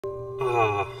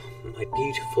Ah, my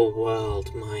beautiful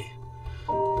world, my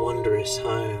wondrous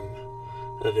home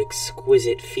of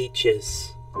exquisite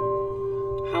features.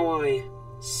 How I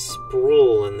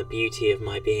sprawl in the beauty of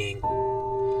my being.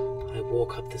 I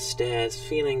walk up the stairs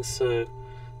feeling so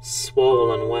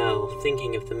swollen well,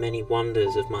 thinking of the many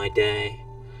wonders of my day,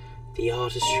 the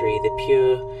artistry, the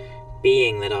pure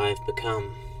being that I have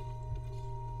become.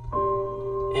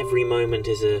 Every moment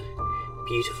is a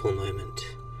beautiful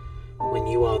moment when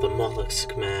you are the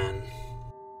Mollusc Man.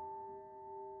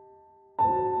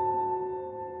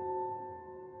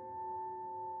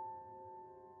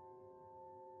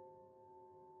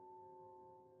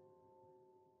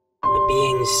 A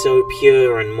being so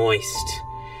pure and moist,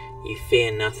 you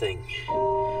fear nothing,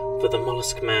 for the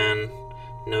Mollusc Man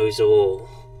knows all.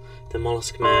 The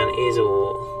Mollusc Man is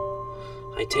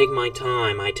all. I take my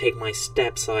time, I take my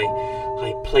steps,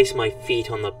 I place my feet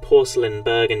on the porcelain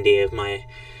burgundy of my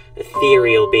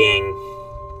ethereal being.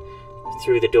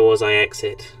 Through the doors I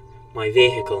exit, my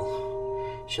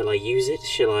vehicle. Shall I use it?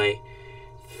 Shall I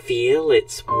feel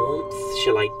its warmth?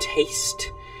 Shall I taste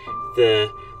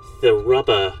the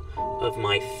rubber of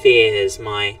my fears,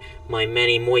 my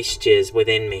many moistures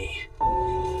within me?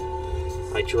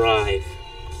 I drive.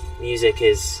 Music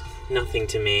is nothing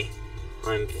to me.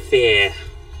 I'm fear.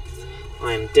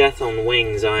 I am death on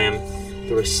wings. I am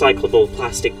the recyclable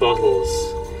plastic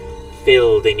bottles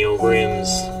filled in your room's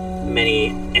many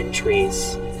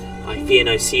entries. I fear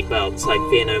no seatbelts. I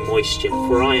fear no moisture,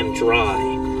 for I am dry.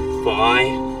 For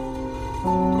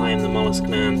I am the Mollusc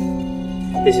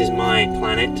Man. This is my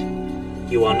planet.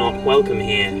 You are not welcome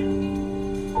here.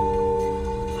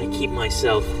 I keep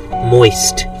myself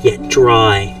moist yet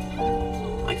dry.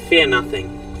 I fear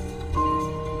nothing.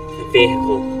 A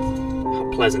vehicle,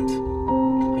 how pleasant.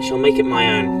 I shall make it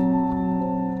my own.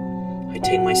 I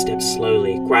take my steps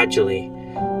slowly, gradually,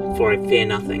 for I fear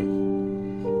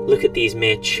nothing. Look at these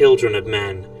mere children of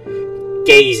men,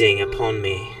 gazing upon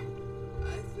me.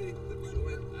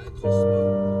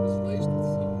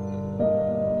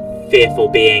 Fearful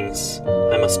beings,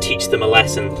 I must teach them a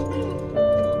lesson.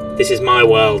 This is my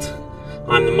world.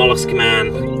 I'm the Mollusc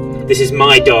Man. This is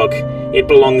my dog. It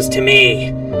belongs to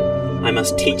me. I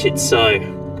must teach it so.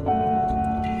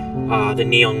 Ah, the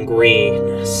neon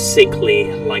green,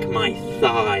 sickly like my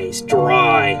thighs,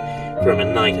 dry from a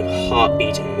night of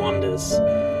heart-beating wonders.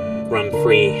 Run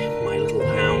free, my little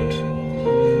hound.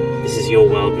 This is your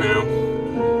world now.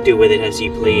 Do with it as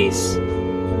you please.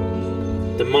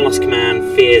 The Mollusc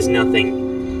Man fears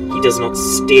nothing. He does not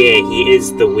steer, he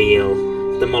is the wheel.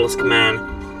 The Mollusc Man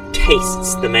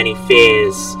tastes the many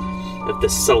fears of the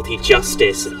salty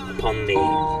justice upon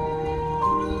thee.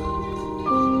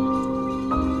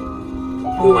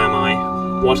 Who am I?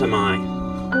 What am I?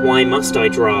 Why must I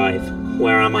drive?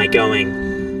 Where am I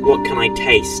going? What can I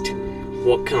taste?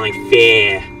 What can I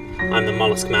fear? I'm the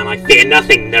Mollusc Man. I fear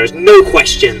nothing. There is no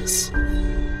questions.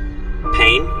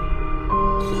 Pain?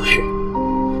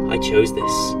 No. I chose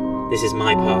this. This is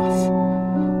my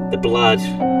path. The blood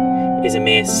is a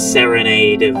mere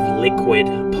serenade of liquid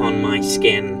upon my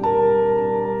skin.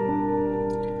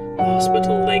 The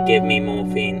hospital, they give me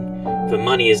morphine, for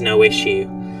money is no issue.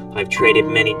 I've traded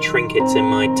many trinkets in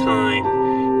my time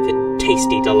for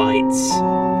tasty delights.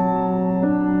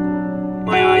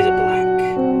 My eyes are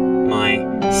black, my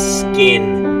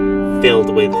skin filled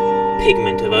with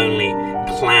pigment of only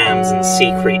clams and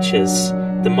sea creatures.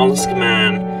 The Mollusc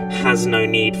Man has no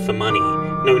need for money,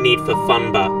 no need for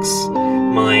fun bucks.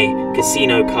 My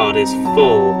casino card is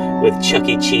full with Chuck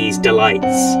E. Cheese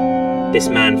delights. This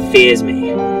man fears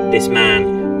me. This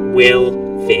man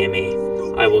will fear me.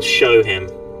 I will show him.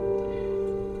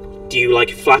 Do you like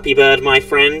Flappy Bird, my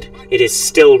friend? It is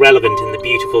still relevant in the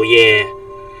beautiful year.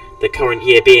 The current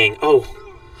year being... Oh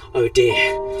dear.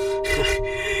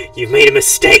 You've made a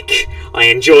mistake. I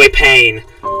enjoy pain.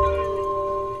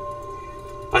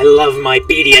 I love my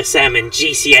BDSM and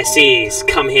GCSEs.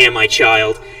 Come here, my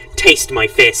child. Taste my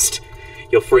fist.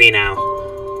 You're free now.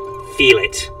 Feel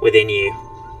it within you.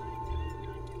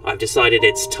 I've decided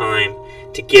it's time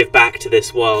to give back to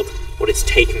this world what it's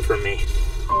taken from me.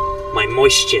 My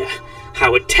moisture,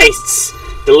 how it tastes,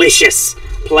 delicious,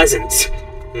 pleasant.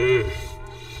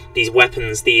 These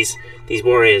weapons, these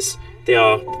warriors, they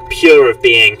are pure of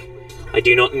being. I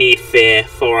do not need fear,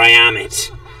 for I am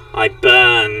it. I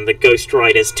burn the Ghost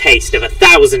Rider's taste of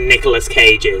 1,000 Nicolas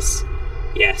Cages.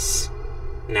 Yes,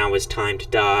 now is time to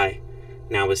die.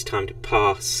 Now is time to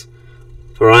pass.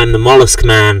 For I am the Mollusc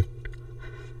Man.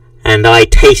 And I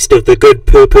taste of the good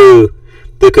poo-poo.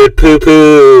 The good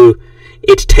poo-poo.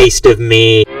 It tastes of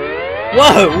me.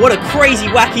 Whoa, what a crazy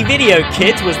wacky video,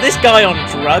 kids. Was this guy on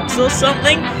drugs or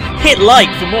something? Hit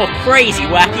like for more crazy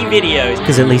wacky videos.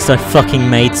 Because at least I fucking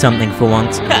made something for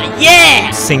once. Yeah!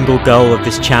 Single goal of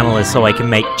this channel is so I can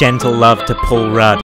make gentle love to Paul Rudd.